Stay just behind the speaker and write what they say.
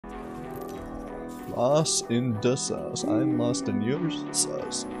Lost in the sauce. I'm lost in your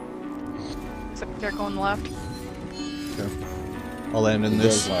sauce. Careful on the left. Okay. I'll land in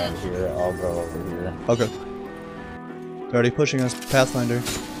this. Land here. I'll go over here. Okay. They're already pushing us. Pathfinder.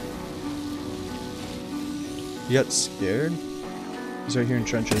 He got scared? He's right here in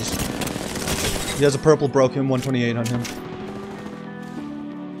trenches. He has a purple broken, 128 on him.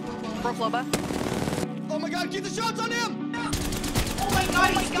 Broke Loba. Oh my god, keep the shots on him! Oh my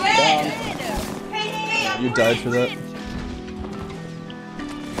god, he's dead! Hey, I'm You died for that.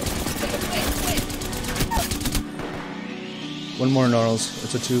 One more Gnarls.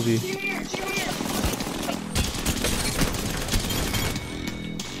 It's a 2v.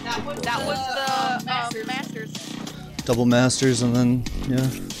 That was the Masters. Double Masters and then, yeah.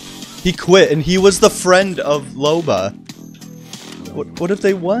 He quit and he was the friend of Loba. What if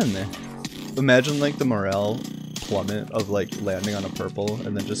they won? Imagine like the morale plummet of like landing on a purple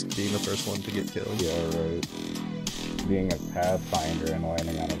and then just being the first one to get killed. Yeah, right. Being a Pathfinder and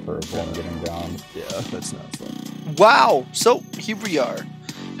landing on a purple and getting down. Yeah, that's not fun. Wow, so here we are.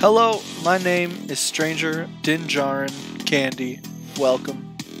 Hello, my name is Stranger Dinjarin Candy.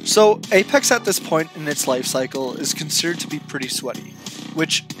 Welcome. So, Apex at this point in its life cycle is considered to be pretty sweaty,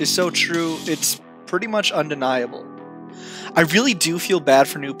 which is so true, it's pretty much undeniable. I really do feel bad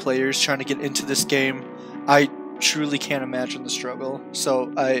for new players trying to get into this game. I truly can't imagine the struggle,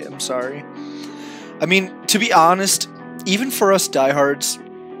 so I am sorry. I mean, to be honest, even for us diehards,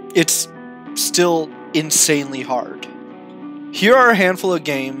 it's still insanely hard. Here are a handful of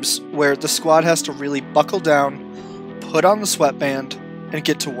games where the squad has to really buckle down, put on the sweatband, and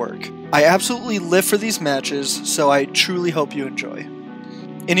get to work. I absolutely live for these matches, so I truly hope you enjoy.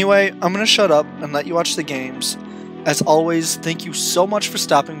 Anyway, I'm gonna shut up and let you watch the games. As always, thank you so much for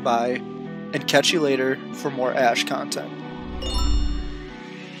stopping by, and catch you later for more Ash content.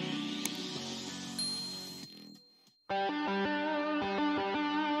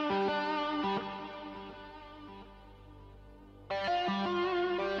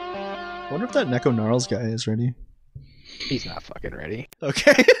 I wonder if that Neko Gnarls guy is ready. He's not fucking ready.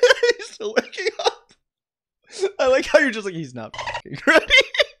 Okay. He's still waking up. I like how you're just like, he's not fucking ready.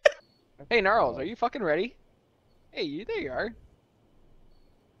 Hey, Gnarls, are you fucking ready? Hey, there you are.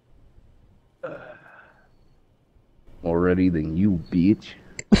 More ready than you, bitch.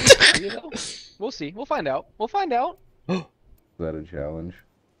 You know, we'll see. We'll find out. We'll find out. Is that a challenge?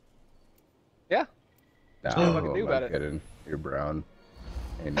 Yeah. Nah, What am I gonna do I'm about not it? kidding. You're brown.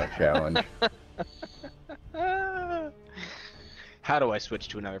 Ain't no challenge. How do I switch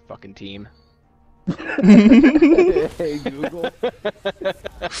to another fucking team? Hey, Google.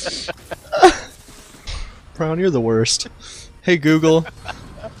 Brown, you're the worst. Hey Google.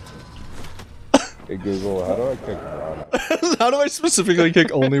 Hey, Google, how do I kick brown? How do I specifically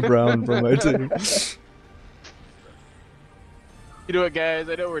kick only Brown from my team? You know what, guys?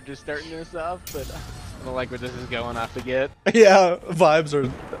 I know we're just starting this off, but I don't like where this is going off to get. Yeah, vibes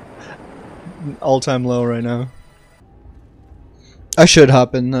are all-time low right now. I should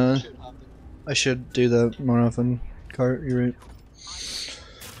hop in I should do that more often. Cart, you're right.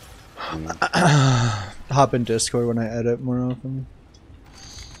 Hop in Discord when I edit more often.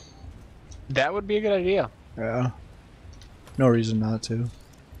 That would be a good idea. Yeah. No reason not to.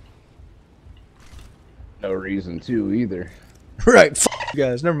 No reason to either. Right, f you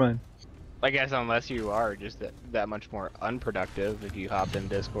guys, never mind. I guess unless you are just that much more unproductive if you hopped in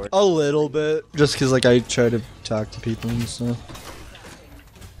Discord. A little bit. Just cause like I try to talk to people and stuff.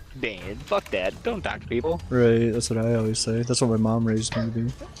 Dan, fuck that. Don't talk to people. Right, that's what I always say. That's what my mom raised me to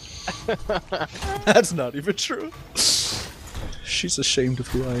be. That's not even true. She's ashamed of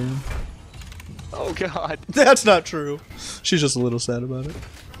who I am. Oh god. That's not true. She's just a little sad about it.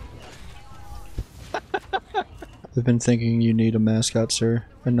 I've been thinking you need a mascot, sir,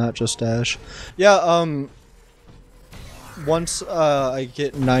 and not just Ash. Yeah, once I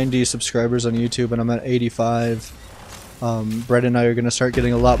get 90 subscribers on YouTube and I'm at 85, Brett and I are going to start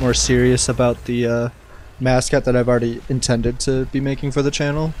getting a lot more serious about the mascot that I've already intended to be making for the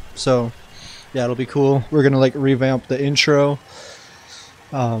channel. So, yeah, it'll be cool. We're going to like revamp the intro.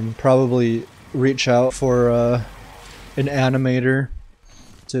 Probably reach out for an animator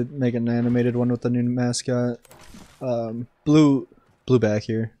to make an animated one with the new mascot. Blue back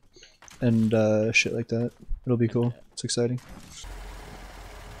here. And shit like that. It'll be cool. It's exciting.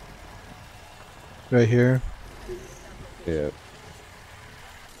 Right here. Yeah.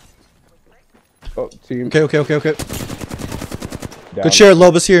 Oh, team. Okay. Down. Good share,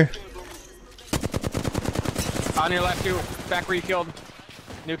 Loba's here. On your left, too. Back where you killed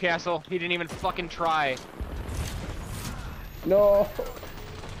Newcastle. He didn't even fucking try. No.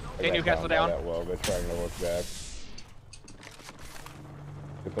 Hey, Newcastle down. That well, but trying to look back.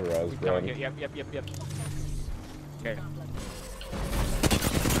 Get the res, Coming, Brad. yep. Okay.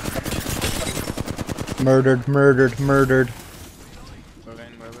 Murdered. Moving.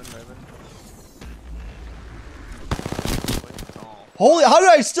 Oh. Holy, how did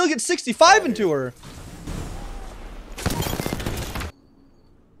I still get 65 into her?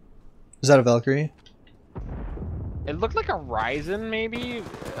 Is that a Valkyrie? It looked like a Ryzen, maybe?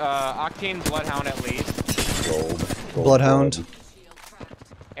 Octane Bloodhound at least. Gold Bloodhound. blood.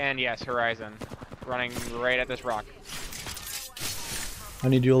 And yes, Horizon. Running right at this rock. I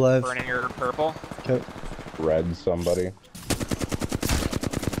need you alive. Burning your purple. Okay. Red somebody.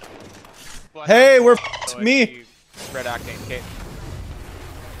 Bloodhound. Hey, we're So f***ed. if Me. you- Red Octane, okay.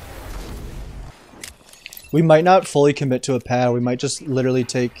 We might not fully commit to a pad. We might just literally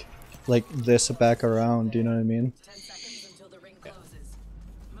take like this back around. Do you know what I mean?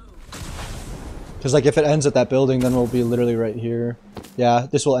 Because like if it ends at that building, then we'll be literally right here. Yeah,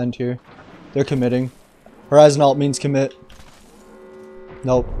 this will end here. They're committing. Horizon alt means commit.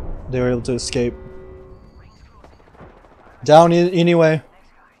 Nope, they were able to escape. Down anyway.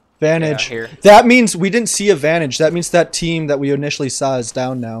 Vantage. Yeah, here. That means we didn't see a Vantage. That means that team that we initially saw is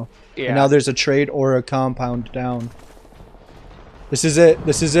down now. Yeah. And now there's a trade or a compound down. This is it.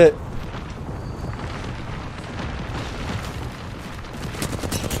 This is it.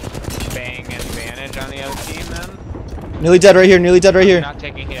 Bang and Vantage on the other team then. Nearly dead right here. Nearly dead right here. Not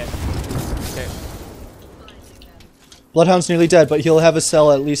taking hit. Okay. Bloodhound's nearly dead, but he'll have a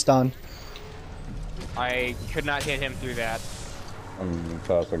cell at least on. I could not hit him through that. I'm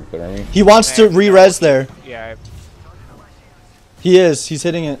tossing Thermi. He wants to re-res there. Yeah. He is. He's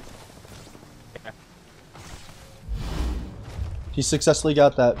hitting it. Yeah. He successfully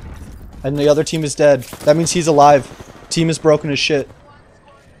got that. And the other team is dead. That means he's alive. Team is broken as shit.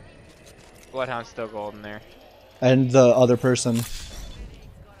 Bloodhound's still golden there. And the other person.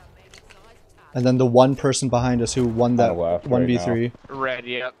 And then the one person behind us who won that On the left right 1v3. Red,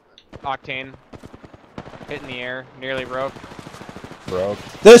 yep. Octane. Hit in the air. Nearly broke. Broke.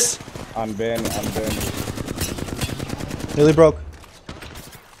 This! On bin. Nearly broke.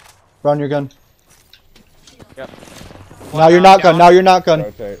 Run your gun. Yep. Now you're not gun. Now you're not gun.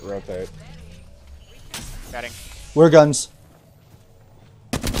 Rotate. Batting. We're guns.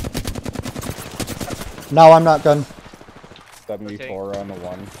 Now I'm not gun. 74 on the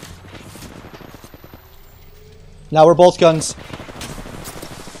one. Now we're both guns.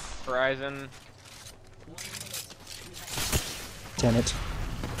 Horizon. Damn it.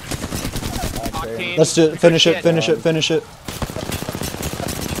 Octane. Let's do it. Finish it. Finish it. Finish it.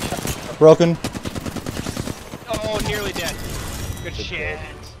 Broken. Oh, nearly dead. Good shit.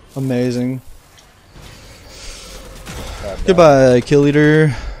 Amazing. Bad guy. Goodbye, kill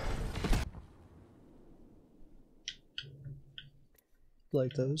leader.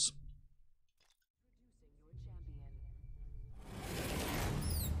 Like those.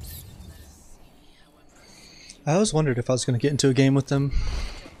 I always wondered if I was going to get into a game with them.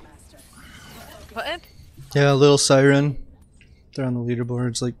 What? Yeah, a little siren. They're on the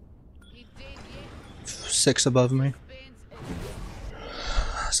leaderboards, like 6 above me.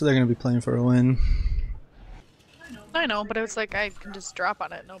 So they're going to be playing for a win. I know, but it was like I can just drop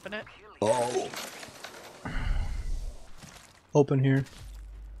on it and open it. Oh. Open here.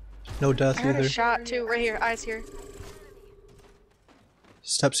 No death I heard either. a shot too, right here, eyes here.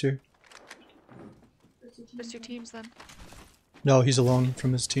 Steps here. There's 2 teams then. No, he's alone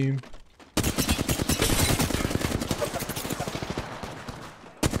from his team.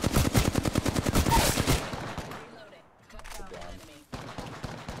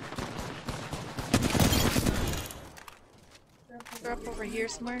 They're up over here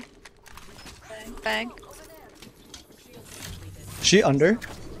somewhere. Bang. She under?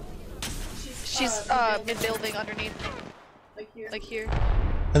 She's mid-building underneath. Like here.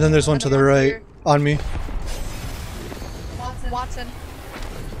 And then there's one to the right. On me. Watson.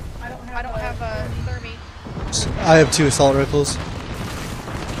 I don't have a thermi. I have 2 assault rifles.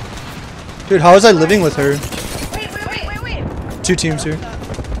 Dude, how was I living with her? Wait. 2 teams here.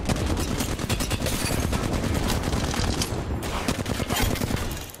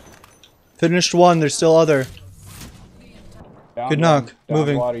 Finished 1, there's still other. Down Good one, knock. down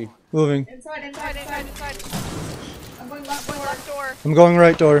Moving. Bloody. Moving. Inside. Inside. I'm going left door. I'm going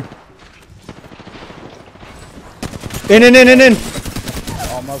right door. In.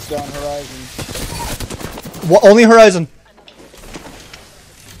 Almost down Horizon. Only Horizon.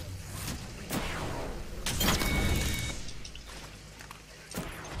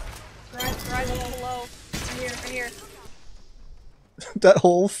 Horizon below. Right here. That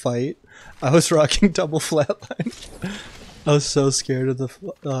whole fight, I was rocking double flatline. I was so scared of the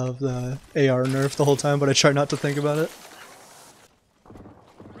AR nerf the whole time, but I tried not to think about it.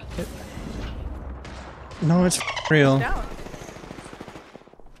 No, it's real. Down.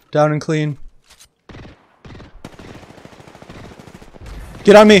 Down and clean.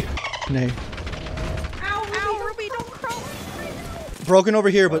 Get on me! Nay. Ow, Ruby, don't crawl. Broken over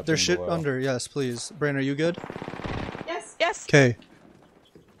here, but there's shit below. under. Yes, please. Bran, are you good? Yes. Yes. Okay.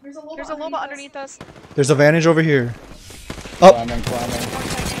 There's a Loba underneath us. There's a vantage over here. Oh! Climbing.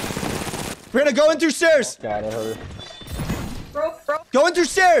 Brianna, go in through stairs! Got her. Broke. Go in through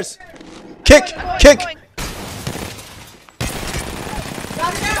stairs! Kick! Kick! Going.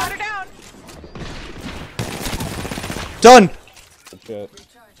 Got her Got down. her down. Done! Good shit.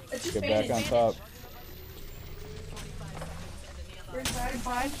 It's just Get back on top.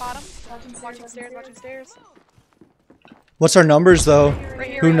 Five, bottom. Watching stairs. What's our numbers though? Right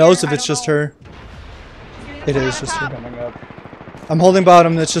here, Who right knows here. if it's just her? It is just her. Coming up. I'm holding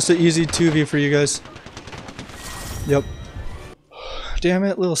bottom. That's just an easy 2v for you guys. Yep. Damn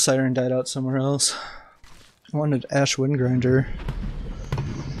it, little siren died out somewhere else. I wanted Ash Windgrinder.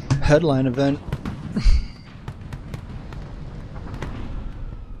 Headline event.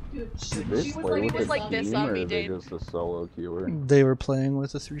 Dude, Did they she play with was a like this team, on or me, are they Dave. just a solo queuer? They were playing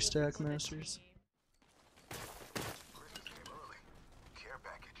with the 3-stack masters.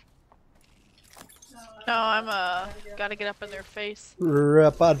 No, I'm gotta get up in their face.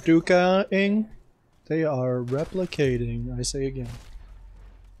 Repaducaing. They are replicating. I say again.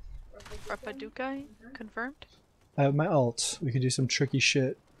 Rapadukai confirmed. I have my alt. We could do some tricky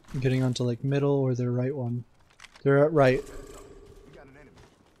shit. Getting onto like middle or their right one. They're at right.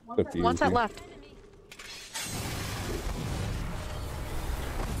 One's at left.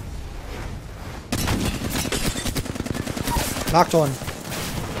 Knocked one.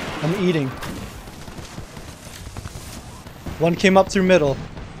 I'm eating. One came up through middle.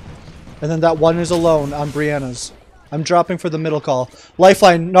 And then that one is alone on Brianna's. I'm dropping for the middle call.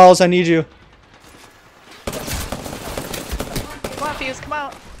 Lifeline, Gnarls, I need you. Come on, Fuse, come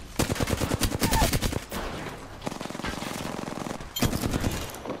out.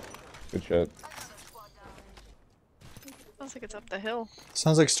 Good shit. Sounds like it's up the hill.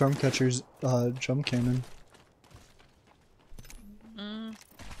 Sounds like Stormcatcher's jump cannon.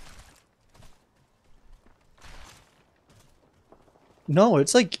 No,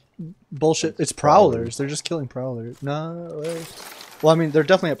 it's like bullshit. It's prowlers. They're just killing prowlers. No way. Well, I mean, they're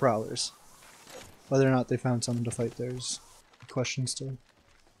definitely at prowlers. Whether or not they found someone to fight, there's a question still.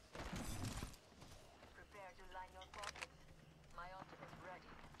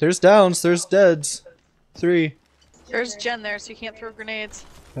 There's downs. There's deads. 3. There's Jen there, so you can't throw grenades.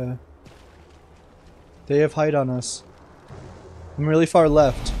 Okay. They have height on us. I'm really far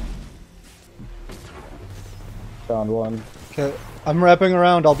left. Found one. Okay. I'm wrapping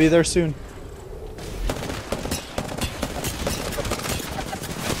around. I'll be there soon.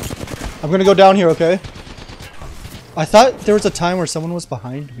 I'm gonna go down here, okay? I thought there was a time where someone was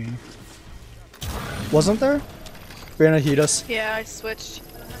behind me. Wasn't there? Brianna, heat us. Yeah, I switched.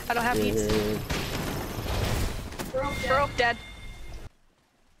 I don't have heats. Here. Broke, dead.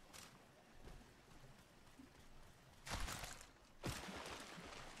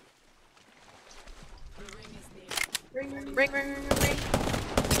 Ring.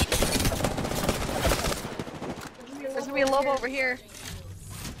 There's gonna be a Lobo over here.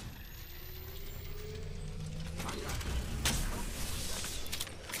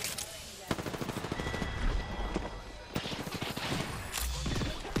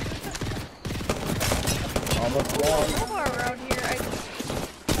 Almost down. Lobo around here.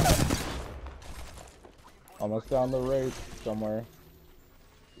 Almost down the right somewhere.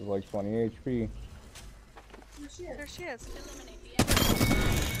 With like 20 HP. There she is.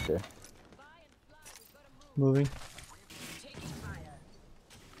 Okay. Moving.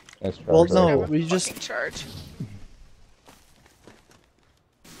 Nice try, Well, sorry. no, we just. Fucking charge.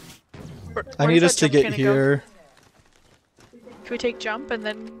 I Where need does us that to jump get cannon go? here. Can we take jump and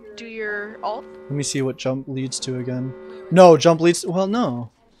then do your alt? Let me see what jump leads to again. No, jump leads. Well, no.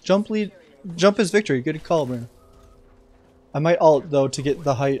 Jump is victory. Good call, man. I might alt though to get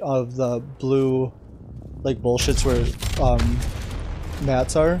the height of the blue, like bullshits where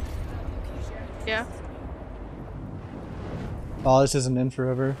mats are. Yeah. Oh, this isn't in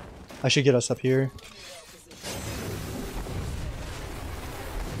forever. I should get us up here.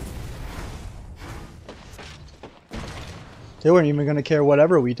 They weren't even gonna care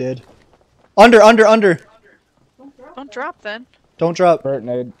whatever we did. Under. Don't drop then. Don't drop. Burnt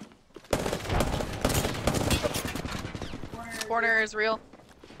nade. corner is real.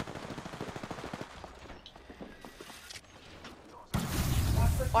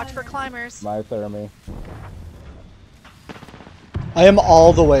 Watch for climbers. My thermi. I am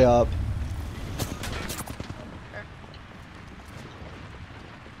all the way up.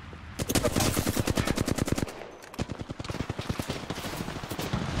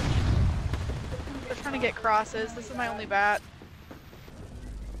 They're trying to get crosses. This is my only bat.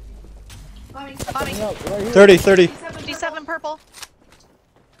 Tommy. No, right here. 30, 30. D7 purple.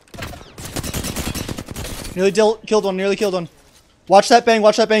 Nearly killed one, nearly killed one. Watch that bang,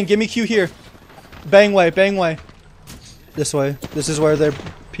 watch that bang. Give me Q here. Bang way, bang way. This way. This is where they're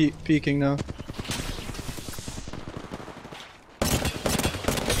peeking now.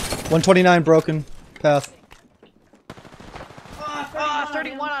 129 broken path.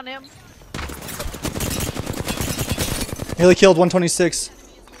 31 on him. Nearly killed 126.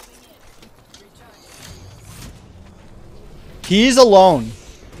 He's alone.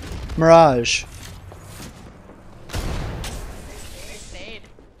 Mirage. Nade.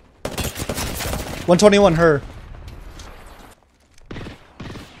 121 her.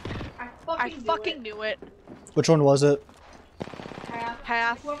 I fucking knew it. Which one was it?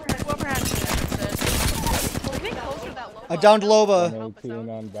 Path. Whoever had it. Getting closer to that low. I downed Loba. 118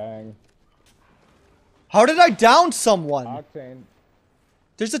 on bang. How did I down someone? Octane.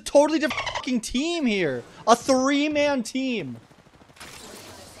 There's a totally different fucking team here. A 3-man team.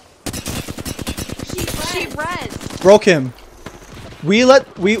 She res. Broke him.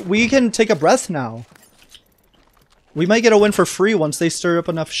 We can take a breath now. We might get a win for free once they stir up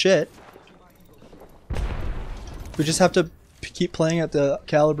enough shit. We just have to keep playing at the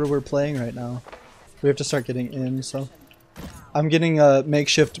caliber we're playing right now. We have to start getting in, so. I'm getting a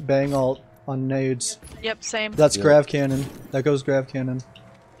makeshift bang ult on nades. Yep, same. That's grav cannon. That goes grav cannon.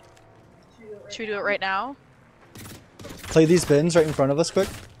 Should we do it right now? Play these bins right in front of us quick.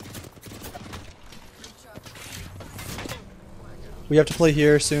 We have to play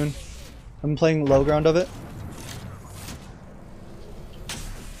here soon. I'm playing low ground of it.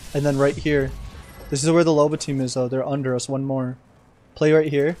 And then right here. This is where the Loba team is though. They're under us. One more. Play right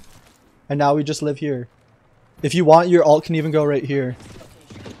here. And now we just live here. If you want, your ult can even go right here.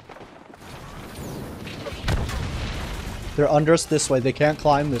 They're under us this way. They can't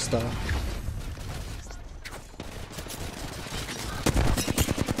climb this though.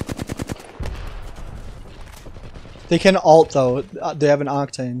 They can ult though. They have an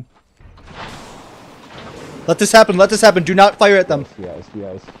octane. Let this happen. Let this happen. Do not fire at them. Yes,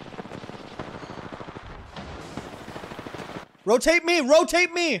 yes. Rotate me.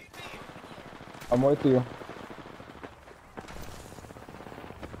 Rotate me. I'm with you.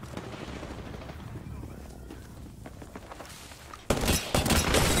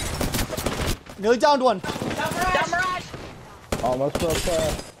 Nearly downed one. Down Mirage. Almost broke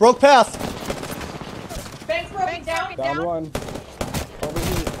path. Broke path. Bank's broken down. Down one. Over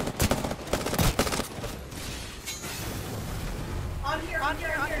here. On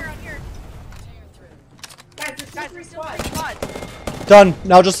here. Guys, there's three squads. Done.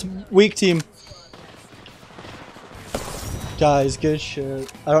 Now just weak team. Guys, good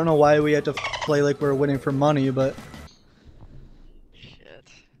shit. I don't know why we had to play like we're winning for money, but Shit.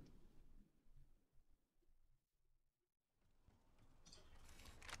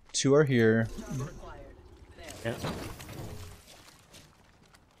 two are here. Yeah.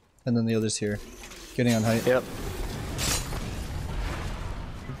 And then the other's here. Getting on height. Yep.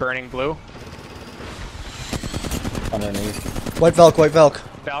 Burning blue. Underneath. White Valk, White Valk.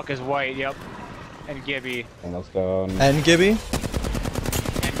 Valk is white, yep. And Gibby. Almost down. And Gibby? And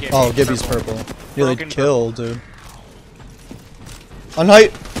Gibby. Oh, Gibby's purple. Nearly Broken killed, dude. On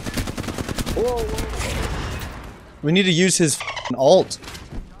height! Whoa, whoa. We need to use his f***ing ult.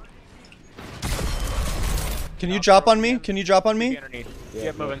 Can you drop on me? Can you drop on me? Underneath. Yep,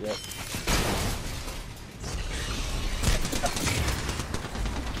 Yep, moving. Yep.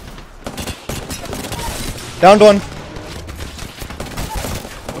 Downed one.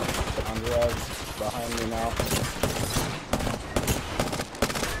 On res. Behind me now.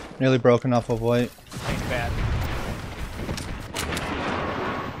 Nearly broken off of white. Ain't bad.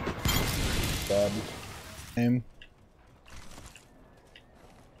 Dead. Aim.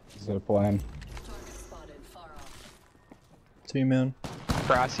 Zip line. Team man.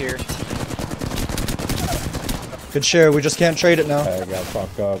 Cross here. Good share, we just can't trade it now. I got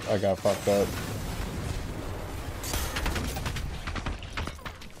fucked up. I got fucked up.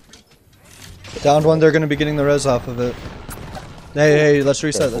 Downed one, they're gonna be getting the res off of it. Hey, let's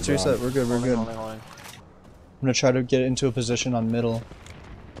reset, let's reset. We're good, we're good. I'm gonna try to get into a position on middle.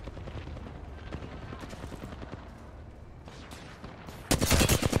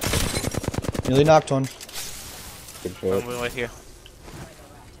 Nearly knocked one. Good shit. I'm with you.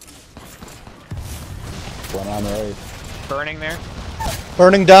 One on right. Burning there.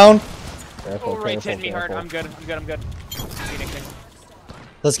 Burning down. Careful, Oh, right, careful, hit me hard. careful. I'm good. I'm good. Phoenixing.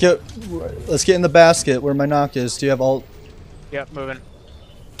 Let's get in the basket where my knock is. Do you have ult? Yep, moving.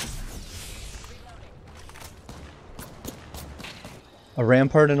 A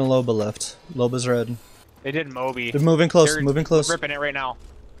Rampart and a Loba left. Loba's red. They did Moby. They're moving close, They're moving close. ripping it right now.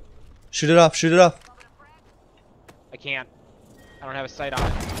 Shoot it off, shoot it off. I can't. I don't have a sight on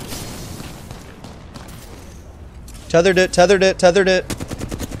it. Tethered it, tethered it, tethered it.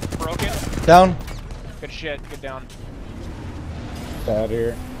 Broken. Down. Good shit. Good down. Bad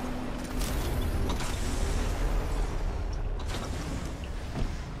here.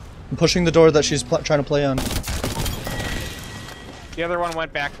 I'm pushing the door that she's trying to play on. The other one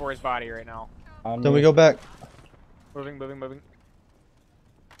went back for his body right now. Then we go back. Moving.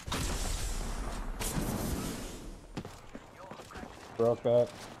 Broke that.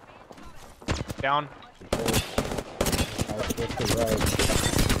 Down. I switched to right.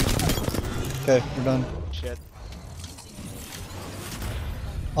 Okay, we're done. Shit.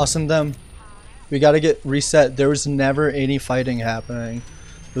 Us and them. We gotta get reset. There was never any fighting happening.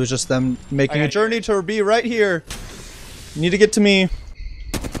 It was just them making a journey to be right here. You need to get to me.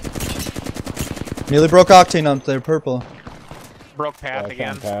 Nearly broke Octane up there, purple. Broke path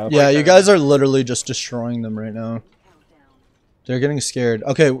again. Path. Yeah, you guys are literally just destroying them right now. They're getting scared.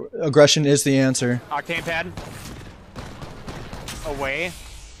 Okay, aggression is the answer. Octane pad. Away.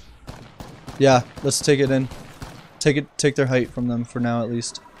 Yeah, let's take it in. Take their height from them for now at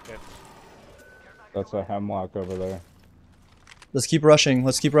least. Good. That's a hemlock over there. Let's keep rushing.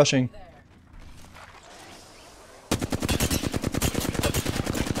 Let's keep rushing.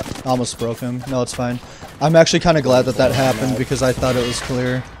 Almost broke him. No, it's fine. I'm actually kind of glad that that happened because I thought it was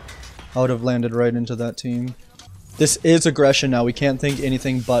clear. I would have landed right into that team. This is aggression now. We can't think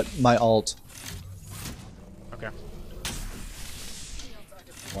anything but my ult. Okay.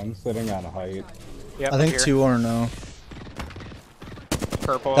 One sitting on height. Yep, I think here. 2 are no.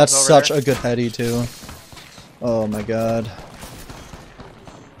 Purple. That's over such there. a good heady too. Oh my god.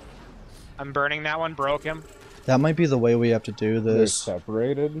 I'm burning that one. Broke him. That might be the way we have to do They're this.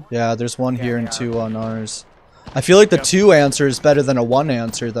 separated. Yeah, there's one Yeah, here they and are. 2 on ours. I feel like the Yep. 2 answer is better than a 1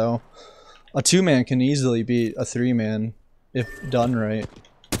 answer though. A 2-man can easily beat a 3-man if done right.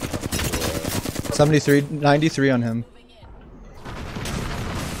 73, 93 on him.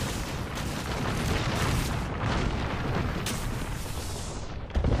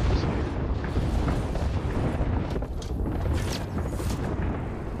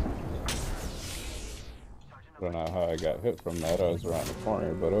 I don't know how I got hit from that. I was around the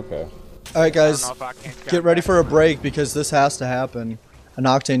corner, but okay. Alright guys, I don't know if Octane's got get ready back. for a break because this has to happen. And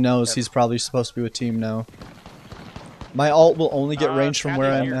Octane knows he's probably supposed to be with team now. My ult will only get range from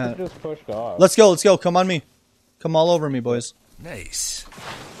where I'm Caddy, at. Just pushed off. Let's go, let's go. Come on me. Come all over me, boys. Nice.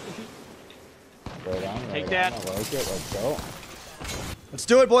 Right on, right Take on. that. I like it. Let's go. Let's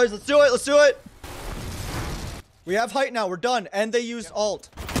do it, boys. Let's do it. Let's do it. We have height now. We're done. And they used ult.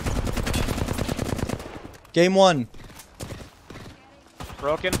 Game 1.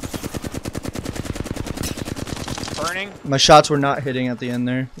 Broken. Burning. My shots were not hitting at the end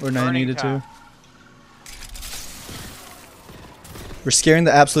there when I Burning needed top. to. We're scaring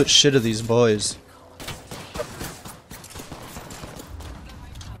the absolute shit of these boys.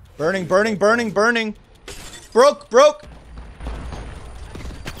 Burning, burning, burning, burning. Broke, broke.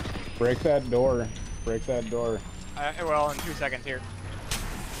 Break that door. Break that door. Well, in 2 seconds here.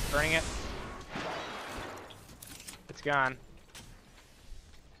 Burning it. It's gone.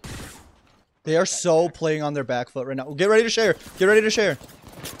 They are so playing on their back foot right now. Get ready to share. Get ready to share.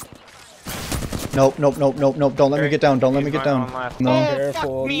 Nope, nope, nope, nope, nope. Don't let me get down. Don't let me get down. No. Oh,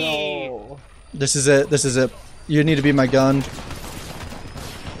 Careful. fuck me. No. This is it. This is it. You need to be my gun.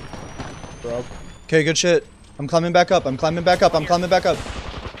 Broke. Okay, good shit. I'm climbing back up. I'm climbing back up. I'm climbing back up.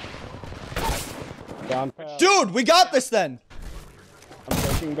 Down path. Dude, we got this then. I'm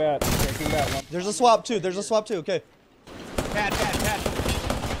taking bat. I'm taking bat. There's a swap too. There's a swap too. Okay. Pad.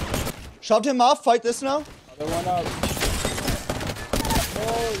 Shoved him off. Fight this now. Other one up.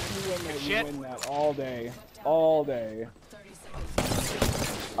 Oh, you win that. Shit. You win that all day. All day.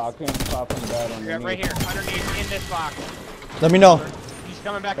 I can't stop him bad on Yeah, right here. Underneath in this box. Let me know. He's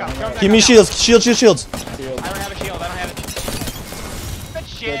coming back up. Coming back Give me up now. shields. Shields, shields, shields. Shield. I don't have a shield. I don't have it. Good Good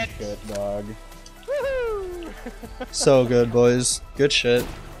shit. shit, dog. Woohoo. So good, boys. Good shit.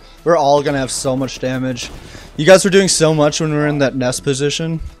 We're all gonna have so much damage. You guys were doing so much when we were in that nest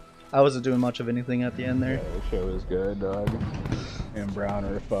position. I wasn't doing much of anything at the end Yeah, there. this show is good, dog. and Brown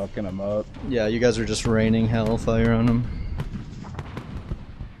are fucking him up. Yeah, you guys are just raining hellfire on him.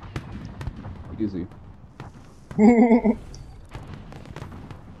 Easy.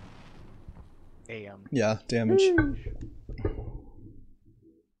 Damn. Yeah, damage. There's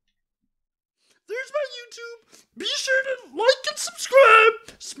my YouTube. Be sure to like and subscribe.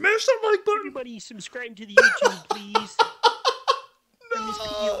 Smash that like button. Everybody subscribe to the YouTube, please. And this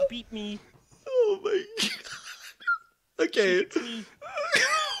video beat me. Oh my god. Okay. She hits me.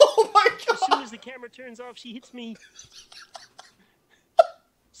 Oh my god. As soon as the camera turns off, she hits me.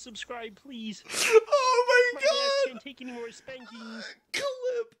 Subscribe, please. Oh my My ass god. can't take any more spankings. Come